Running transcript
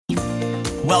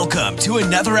Welcome to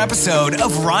another episode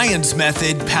of Ryan's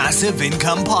Method Passive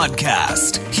Income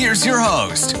Podcast. Here's your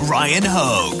host, Ryan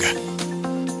Hogue.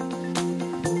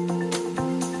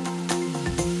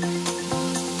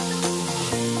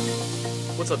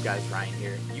 What's up, guys? Ryan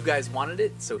here. You guys wanted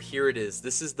it, so here it is.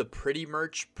 This is the Pretty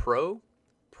Merch Pro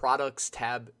Products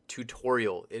tab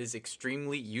tutorial. It is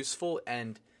extremely useful,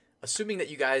 and assuming that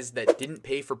you guys that didn't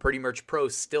pay for Pretty Merch Pro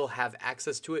still have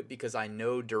access to it, because I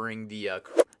know during the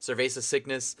Cerveza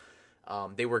sickness,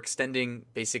 they were extending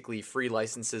basically free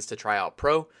licenses to try out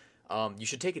Pro. You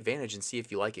should take advantage and see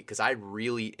if you like it, because I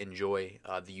really enjoy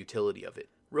the utility of it.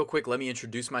 Real quick, let me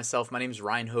introduce myself. My name is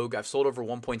Ryan Hogue. I've sold over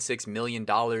 $1.6 million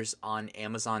on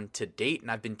Amazon to date, and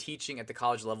I've been teaching at the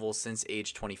college level since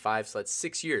age 25, so that's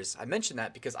 6 years. I mention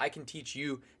that because I can teach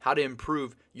you how to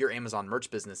improve your Amazon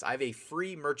merch business. I have a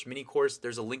free merch mini course.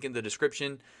 There's a link in the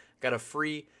description. Got a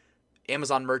free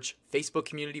Amazon merch Facebook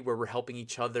community where we're helping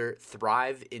each other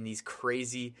thrive in these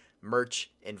crazy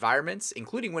merch environments,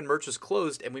 including when merch was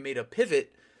closed and we made a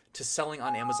pivot to selling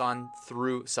on Amazon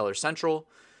through Seller Central.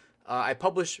 I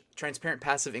publish transparent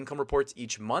passive income reports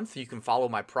each month. You can follow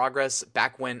my progress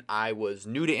back when I was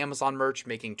new to Amazon merch,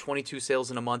 making 22 sales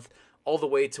in a month, all the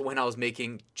way to when I was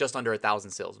making just under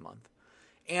 1,000 sales a month.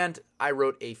 And I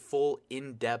wrote a full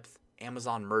in-depth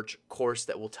Amazon merch course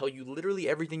that will tell you literally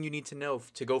everything you need to know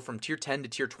to go from tier 10 to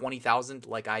tier 20,000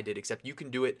 like I did, except you can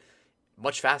do it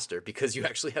much faster because you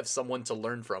actually have someone to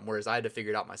learn from, whereas I had to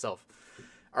figure it out myself.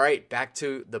 All right, back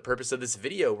to the purpose of this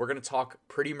video. We're going to talk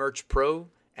Pretty Merch Pro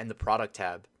and the product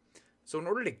tab. So in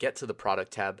order to get to the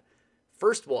product tab,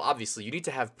 first of all, obviously you need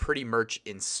to have Pretty Merch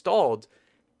installed.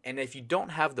 And if you don't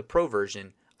have the Pro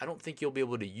version, I don't think you'll be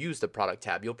able to use the product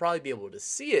tab. You'll probably be able to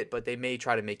see it, but they may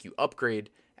try to make you upgrade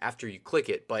after you click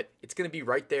it. But it's going to be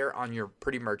right there on your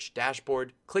Pretty Merch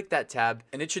dashboard. Click that tab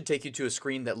and it should take you to a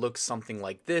screen that looks something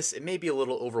like this. It may be a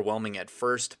little overwhelming at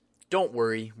first. Don't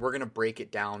worry, we're going to break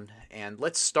it down, and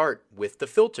let's start with the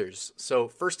filters. So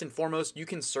first and foremost, you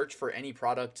can search for any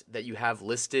product that you have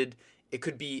listed. It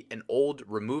could be an old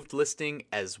removed listing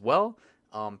as well.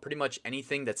 Pretty much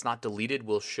anything that's not deleted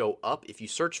will show up. If you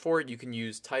search for it, you can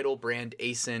use title, brand,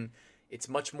 ASIN. It's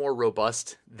much more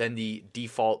robust than the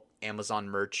default Amazon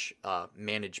merch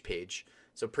manage page.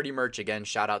 So Pretty Merch, again,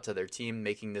 shout out to their team,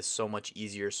 making this so much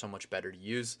easier, so much better to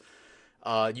use.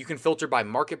 You can filter by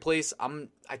marketplace. I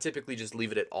typically just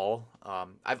leave it at all.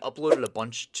 I've uploaded a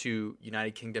bunch to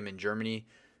United Kingdom and Germany,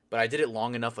 but I did it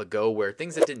long enough ago where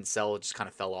things that didn't sell just kind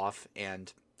of fell off,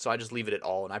 and so I just leave it at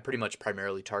all. And I pretty much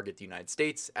primarily target the United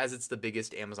States as it's the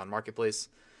biggest Amazon marketplace.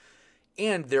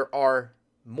 And there are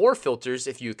more filters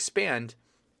if you expand,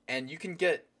 and you can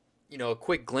get a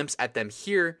quick glimpse at them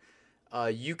here.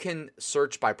 You can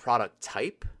search by product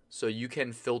type. So you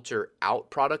can filter out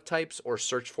product types or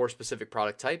search for specific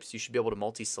product types. You should be able to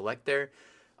multi-select there.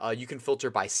 You can filter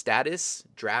by status,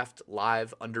 draft,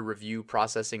 live, under review,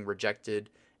 processing, rejected,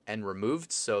 and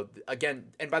removed. So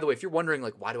again, and by the way, if you're wondering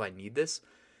like, why do I need this?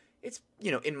 It's,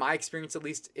 in my experience at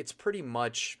least, it's pretty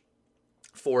much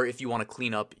for if you want to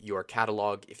clean up your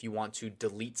catalog, if you want to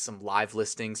delete some live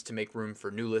listings to make room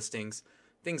for new listings,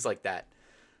 things like that.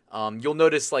 You'll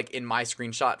notice like in my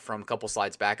screenshot from a couple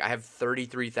slides back, I have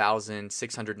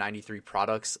 33,693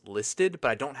 products listed, but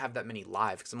I don't have that many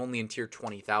live because I'm only in tier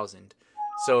 20,000.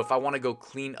 So if I want to go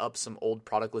clean up some old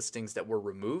product listings that were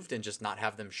removed and just not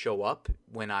have them show up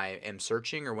when I am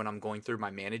searching or when I'm going through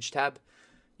my manage tab,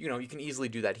 you can easily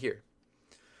do that here.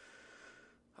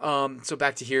 So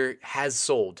back to here, has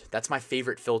sold. That's my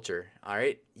favorite filter. All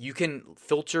right. You can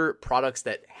filter products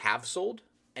that have sold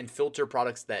and filter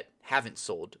products that haven't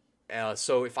sold.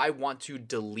 So if I want to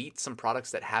delete some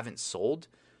products that haven't sold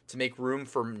to make room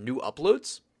for new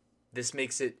uploads, this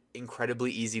makes it incredibly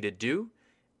easy to do.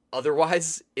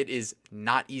 Otherwise, it is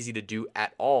not easy to do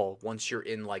at all once you're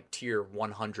in like tier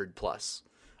 100 plus,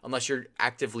 unless you're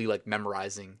actively like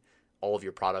memorizing all of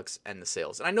your products and the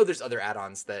sales. And I know there's other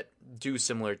add-ons that do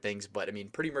similar things, but I mean,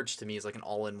 Pretty Merch to me is like an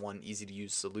all-in-one,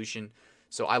 easy-to-use solution.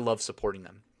 So I love supporting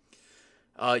them.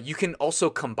 You can also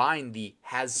combine the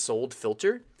has sold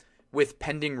filter with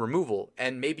pending removal.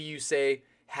 And maybe you say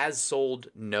has sold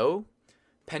no,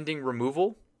 pending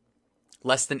removal,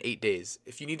 less than 8 days.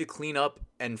 If you need to clean up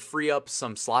and free up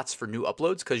some slots for new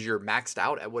uploads because you're maxed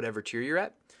out at whatever tier you're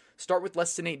at, start with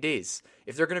less than 8 days.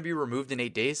 If they're going to be removed in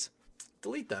 8 days,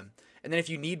 delete them. And then if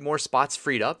you need more spots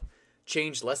freed up,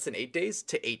 change less than 8 days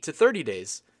to 8 to 30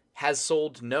 days. Has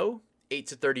sold no, 8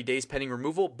 to 30 days pending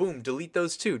removal, boom, delete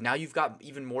those too. Now you've got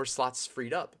even more slots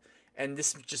freed up. And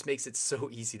this just makes it so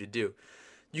easy to do.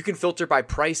 You can filter by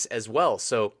price as well.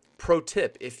 So pro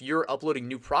tip, if you're uploading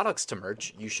new products to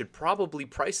merch, you should probably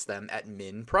price them at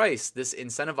min price. This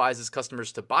incentivizes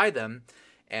customers to buy them,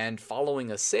 and following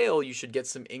a sale, you should get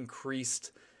some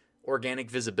increased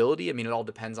organic visibility. I mean, it all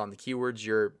depends on the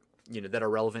keywords that are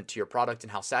relevant to your product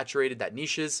and how saturated that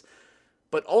niche is.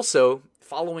 But also,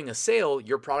 following a sale,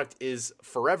 your product is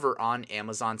forever on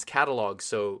Amazon's catalog.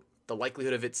 So the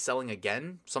likelihood of it selling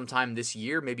again sometime this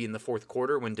year, maybe in the fourth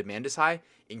quarter when demand is high,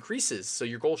 increases. So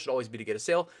your goal should always be to get a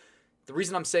sale. The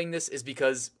reason I'm saying this is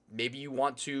because maybe you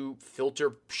want to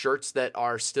filter shirts that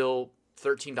are still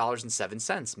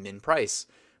 $13.07 min price.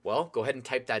 Well, go ahead and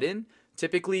type that in.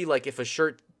 Typically, like if a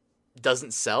shirt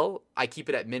doesn't sell, I keep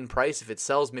it at min price. If it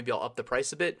sells, maybe I'll up the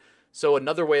price a bit. So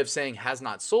another way of saying has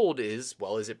not sold is,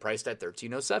 well, is it priced at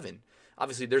 $13.07?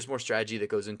 Obviously, there's more strategy that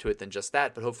goes into it than just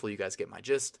that, but hopefully you guys get my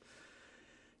gist.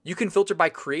 You can filter by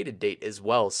created date as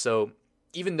well. So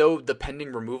even though the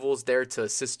pending removal is there to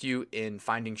assist you in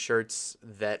finding shirts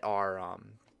that are,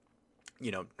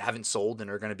 haven't sold and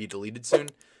are going to be deleted soon,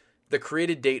 the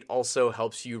created date also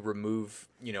helps you remove,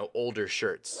 older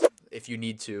shirts if you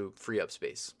need to free up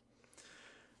space.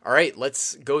 All right,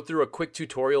 let's go through a quick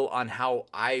tutorial on how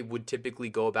I would typically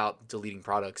go about deleting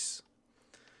products.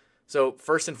 So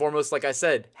first and foremost, like I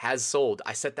said, has sold.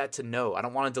 I set that to no. I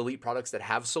don't want to delete products that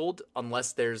have sold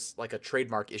unless there's like a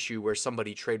trademark issue where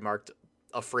somebody trademarked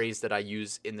a phrase that I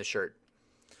use in the shirt.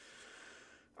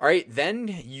 All right, then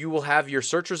you will have your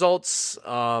search results.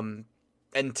 And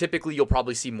typically you'll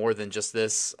probably see more than just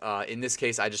this. In this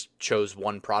case, I just chose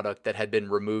one product that had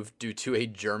been removed due to a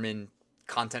German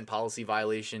content policy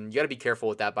violation. You got to be careful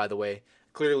with that, by the way.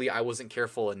 Clearly, I wasn't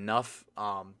careful enough.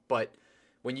 But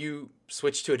when you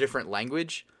switch to a different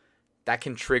language, that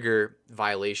can trigger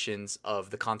violations of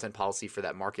the content policy for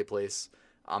that marketplace.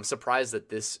 I'm surprised that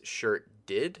this shirt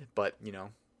did, but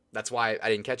that's why I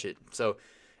didn't catch it. So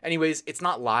anyways, it's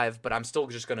not live, but I'm still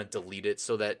just going to delete it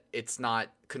so that it's not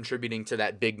contributing to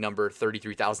that big number,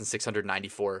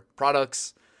 33,694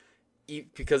 products,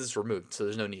 because it's removed. So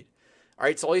there's no need. All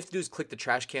right, so all you have to do is click the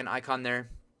trash can icon there.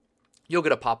 You'll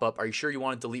get a pop-up. Are you sure you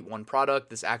want to delete one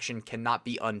product? This action cannot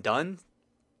be undone.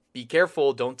 Be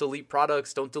careful. Don't delete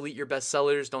products. Don't delete your best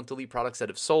sellers. Don't delete products that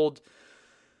have sold.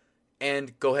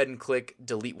 And go ahead and click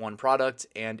delete one product,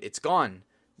 and it's gone.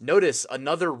 Notice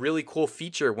another really cool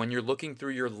feature when you're looking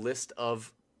through your list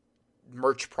of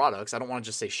merch products. I don't want to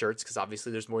just say shirts because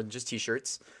obviously there's more than just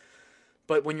t-shirts.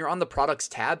 But when you're on the products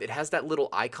tab, it has that little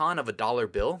icon of a dollar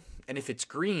bill. And if it's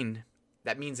green,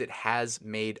 that means it has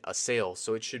made a sale.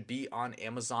 So it should be on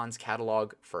Amazon's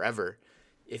catalog forever.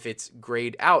 If it's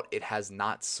grayed out, it has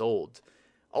not sold.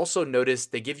 Also notice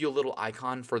they give you a little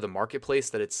icon for the marketplace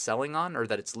that it's selling on or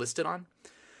that it's listed on.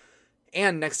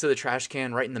 And next to the trash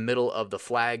can, right in the middle of the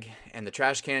flag and the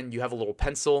trash can, you have a little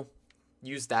pencil.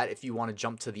 Use that if you want to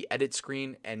jump to the edit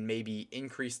screen and maybe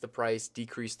increase the price,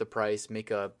 decrease the price, make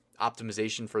a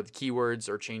optimization for the keywords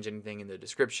or change anything in the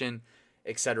description,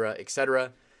 etc.,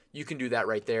 etc. You can do that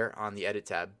right there on the edit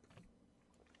tab.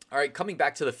 All right, coming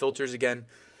back to the filters again.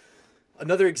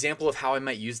 Another example of how I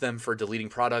might use them for deleting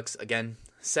products. Again,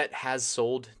 set has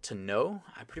sold to no.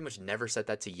 I pretty much never set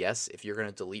that to yes if you're going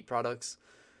to delete products.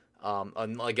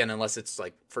 Again, unless it's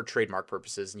like for trademark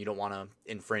purposes and you don't want to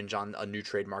infringe on a new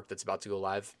trademark that's about to go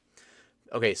live.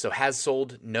 Okay, so has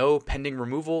sold, no, pending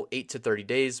removal, 8 to 30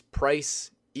 days,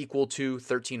 price equal to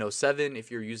 $13.07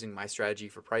 if you're using my strategy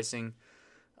for pricing,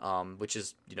 which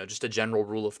is, just a general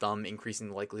rule of thumb, increasing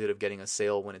the likelihood of getting a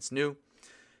sale when it's new.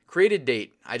 Created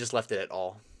date, I just left it at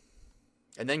all.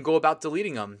 And then go about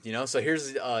deleting them, So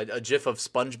here's a GIF of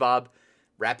SpongeBob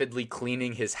rapidly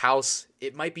cleaning his house.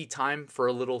 It might be time for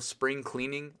a little spring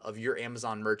cleaning of your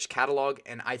Amazon merch catalog,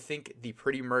 and I think the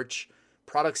Pretty Merch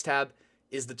Products tab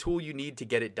is the tool you need to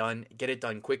get it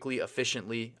done quickly,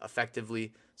 efficiently,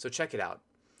 effectively. So check it out.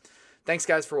 Thanks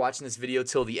guys for watching this video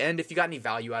till the end. If you got any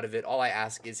value out of it, all I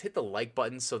ask is hit the like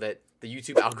button so that the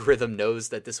YouTube algorithm knows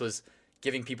that this was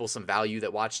giving people some value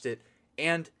that watched it,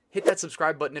 and hit that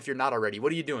subscribe button if you're not already.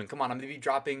 What are you doing? Come on, I'm going to be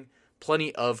dropping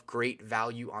plenty of great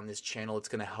value on this channel. It's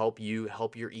going to help you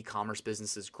help your e-commerce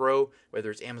businesses grow,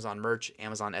 whether it's Amazon Merch,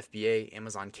 Amazon FBA,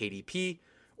 Amazon KDP,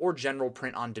 or general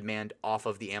print on demand off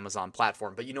of the Amazon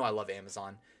platform. But I love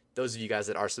Amazon. Those of you guys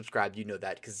that are subscribed, you know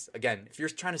that. Because again, if you're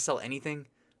trying to sell anything,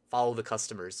 follow the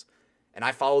customers. And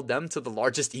I followed them to the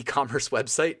largest e-commerce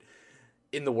website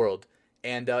in the world.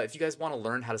 And if you guys want to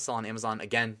learn how to sell on Amazon,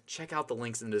 again, check out the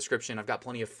links in the description. I've got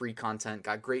plenty of free content,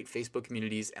 got great Facebook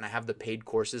communities, and I have the paid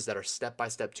courses that are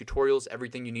step-by-step tutorials,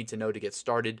 everything you need to know to get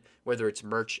started, whether it's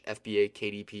merch, FBA,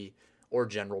 KDP, or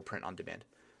general print on demand.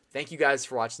 Thank you guys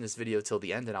for watching this video till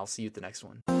the end, and I'll see you at the next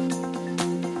one.